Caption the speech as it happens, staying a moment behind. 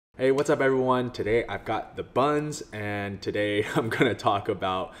Hey, what's up everyone? Today I've got the buns and today I'm gonna talk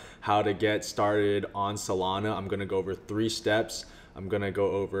about how to get started on Solana. I'm gonna go over 3 steps. I'm gonna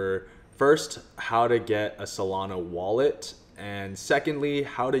go over first how to get a Solana wallet, and secondly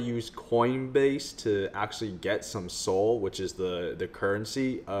how to use Coinbase to actually get some SOL, which is the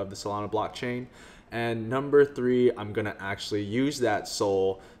currency of the Solana blockchain. And number 3, I'm gonna actually use that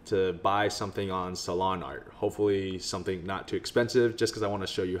SOL to buy something on Solana. Hopefully something not too expensive, just because I want to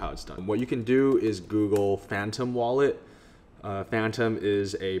show you how it's done. What you can do is Google Phantom wallet. Phantom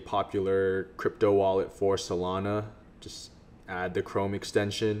is a popular crypto wallet for Solana. Just add the Chrome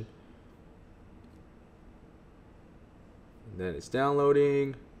extension. And then it's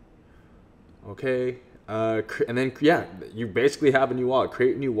downloading. Okay. And then, yeah, you basically have a new wallet.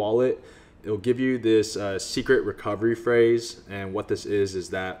 Create a new wallet. It'll give you this secret recovery phrase, and what this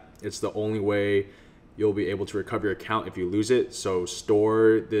is that it's the only way you'll be able to recover your account if you lose it. So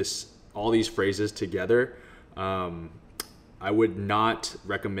store all these phrases together. I would not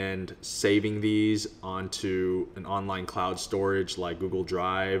recommend saving these onto an online cloud storage like Google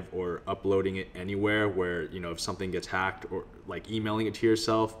Drive, or uploading it anywhere where, if something gets hacked, or like emailing it to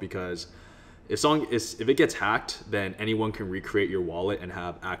yourself, because if it gets hacked, then anyone can recreate your wallet and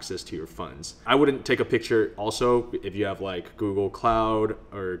have access to your funds. I wouldn't take a picture also if you have like Google Cloud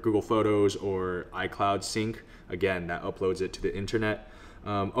or Google Photos or iCloud Sync. Again, that uploads it to the internet.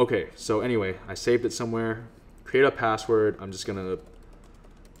 Okay, so anyway, I saved it somewhere. Create a password. I'm just gonna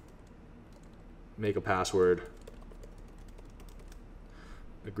make a password.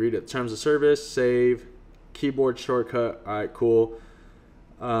 Agree to terms of service, save, keyboard shortcut. All right, cool.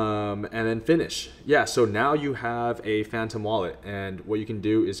 And then finish. Yeah, so now you have a Phantom wallet, and what you can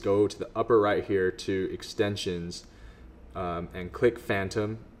do is go to the upper right here to extensions, and click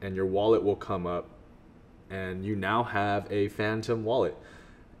Phantom, and your wallet will come up, and you now have a Phantom wallet.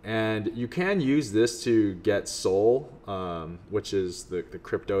 And you can use this to get SOL, which is the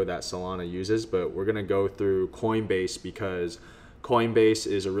crypto that Solana uses, but we're gonna go through Coinbase because Coinbase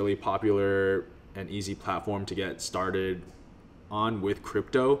is a really popular and easy platform to get started on with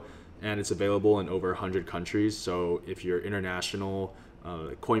crypto, and it's available in over 100 countries. So if you're international,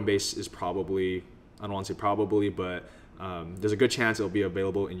 Coinbase is probably, I don't want to say probably, but there's a good chance it'll be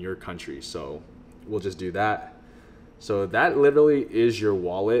available in your country. So we'll just do that. So that literally is your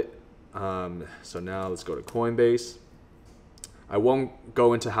wallet. So now let's go to Coinbase. I won't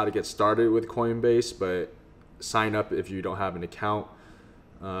go into how to get started with Coinbase, but sign up if you don't have an account.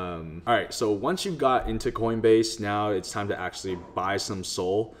 All right, so once you got into Coinbase, now it's time to actually buy some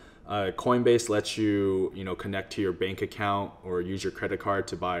SOL. Coinbase lets you, connect to your bank account or use your credit card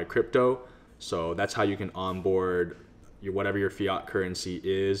to buy crypto. So that's how you can onboard whatever your fiat currency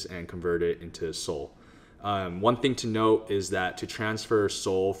is and convert it into SOL. One thing to note is that to transfer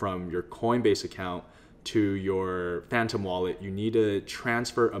SOL from your Coinbase account to your Phantom wallet, you need to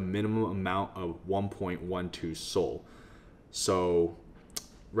transfer a minimum amount of 1.12 SOL. So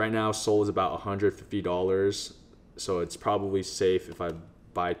right now, SOL is about $150, so it's probably safe if I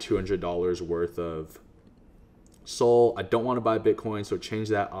buy $200 worth of SOL. I don't want to buy Bitcoin, so change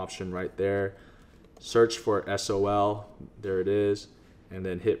that option right there. Search for SOL, there it is, and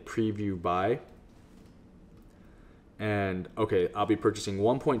then hit preview buy. And okay, I'll be purchasing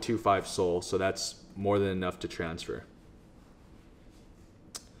 1.25 SOL, so that's more than enough to transfer.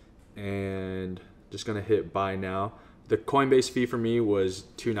 And just gonna hit buy now. The Coinbase fee for me was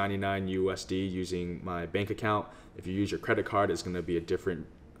 $2.99 USD using my bank account. If you use your credit card, it's going to be a different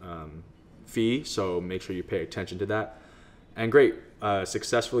fee, so make sure you pay attention to that. And great,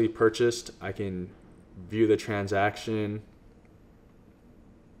 successfully purchased. I can view the transaction.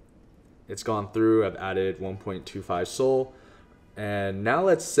 It's gone through. I've added 1.25 SOL. And now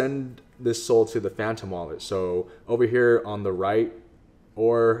let's send this SOL to the Phantom wallet. So over here on the right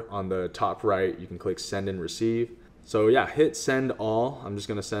or on the top right, you can click send and receive. So yeah, hit send all. I'm just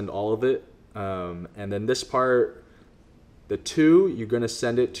gonna send all of it. And then this part, the 2, you're gonna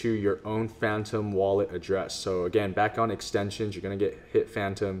send it to your own Phantom wallet address. So again, back on extensions, you're gonna hit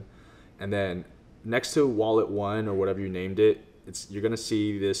Phantom, and then next to wallet 1 or whatever you named it, you're gonna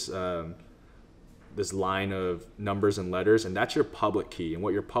see this this line of numbers and letters, and that's your public key. And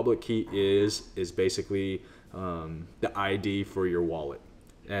what your public key is basically the ID for your wallet.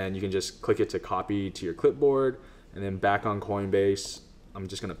 And you can just click it to copy to your clipboard. And then back on Coinbase, I'm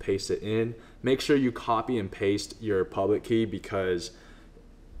just gonna paste it in. Make sure you copy and paste your public key, because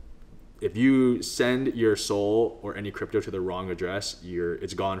if you send your SOL or any crypto to the wrong address,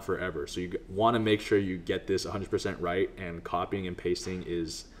 it's gone forever. So you wanna make sure you get this 100% right, and copying and pasting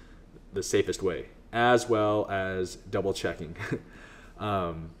is the safest way, as well as double checking.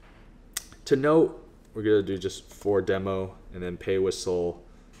 To note, we're gonna do just for demo and then pay with Sol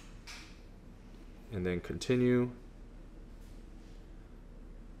and then continue.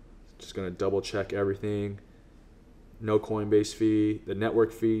 Just gonna double check everything. No Coinbase fee. The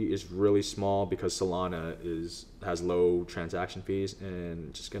network fee is really small because Solana has low transaction fees,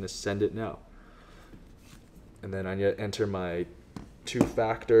 and just gonna send it now. And then I need to enter my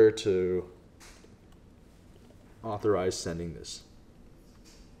 2-factor to authorize sending this.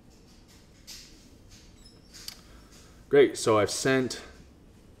 Great, so I've sent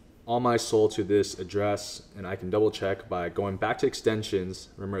all my Sol to this address, and I can double check by going back to extensions.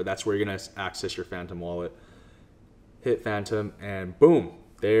 Remember, that's where you're gonna access your Phantom wallet. Hit Phantom, and boom,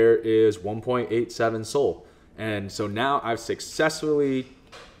 there is 1.87 Sol. And so now I've successfully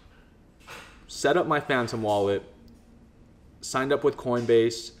set up my Phantom wallet, signed up with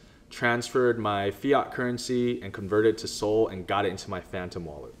Coinbase, transferred my fiat currency and converted it to Sol and got it into my Phantom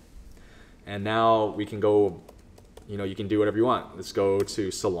wallet. And now we can go, you can do whatever you want. Let's go to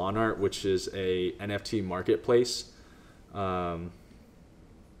Solana, which is a NFT marketplace, to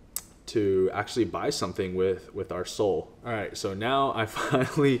actually buy something with our Sol. All right, so now I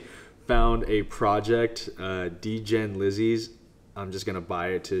finally found a project, Degen Lizzie's. I'm just gonna buy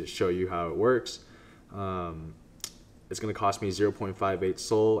it to show you how it works. It's gonna cost me 0.58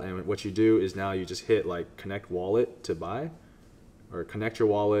 Sol, and what you do is now you just hit like connect wallet to buy, or connect your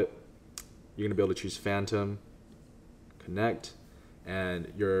wallet. You're gonna be able to choose Phantom, connect,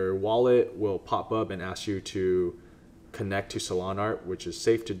 and your wallet will pop up and ask you to connect to Solana, which is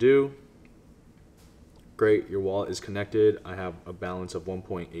safe to do. Great, your wallet is connected. I have a balance of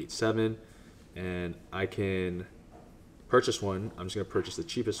 1.87, and I can purchase one. I'm just gonna purchase the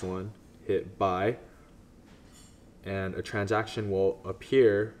cheapest one, hit buy, and a transaction will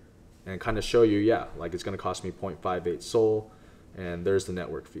appear and kind of show you, yeah, like it's gonna cost me 0.58 Sol, and there's the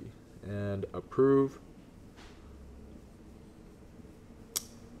network fee. And approve.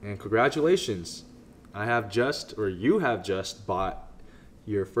 And congratulations. You have just bought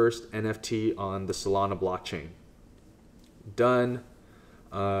your first NFT on the Solana blockchain. Done.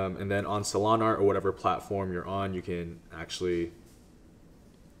 And then on Solana or whatever platform you're on, you can actually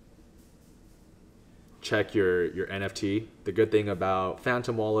check your NFT. The good thing about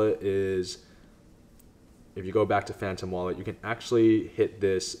Phantom Wallet is if you go back to Phantom Wallet, you can actually hit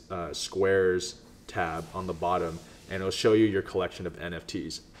this squares tab on the bottom, and it'll show you your collection of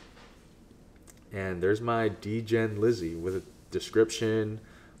NFTs. And there's my Degen Lizzie with a description,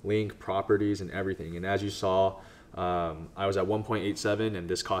 link, properties, and everything. And as you saw, I was at 1.87, and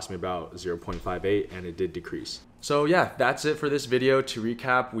this cost me about 0.58, and it did decrease. So yeah, that's it for this video. To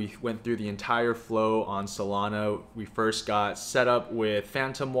recap, we went through the entire flow on Solana. We first got set up with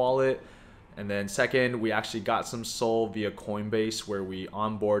Phantom Wallet, and then second, we actually got some Sol via Coinbase, where we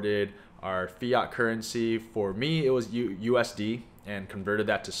onboarded our fiat currency. For me, it was USD, and converted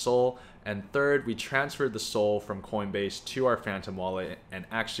that to Sol. And third, we transferred the Sol from Coinbase to our Phantom wallet and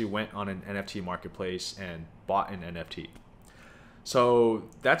actually went on an NFT marketplace and bought an NFT. So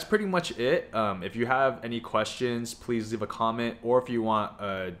that's pretty much it. If you have any questions, please leave a comment, or if you want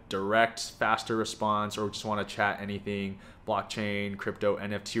a direct, faster response, or just want to chat anything blockchain, crypto,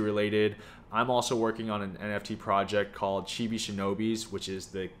 NFT related, I'm also working on an NFT project called Chibi Shinobis, which is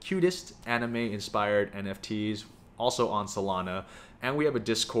the cutest anime-inspired NFTs, also on Solana. And we have a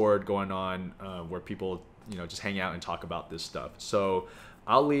Discord going on where people, just hang out and talk about this stuff. So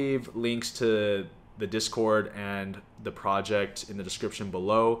I'll leave links to the Discord and the project in the description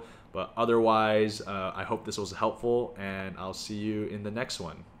below. But otherwise, I hope this was helpful, and I'll see you in the next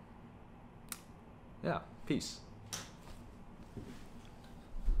one. Yeah, peace.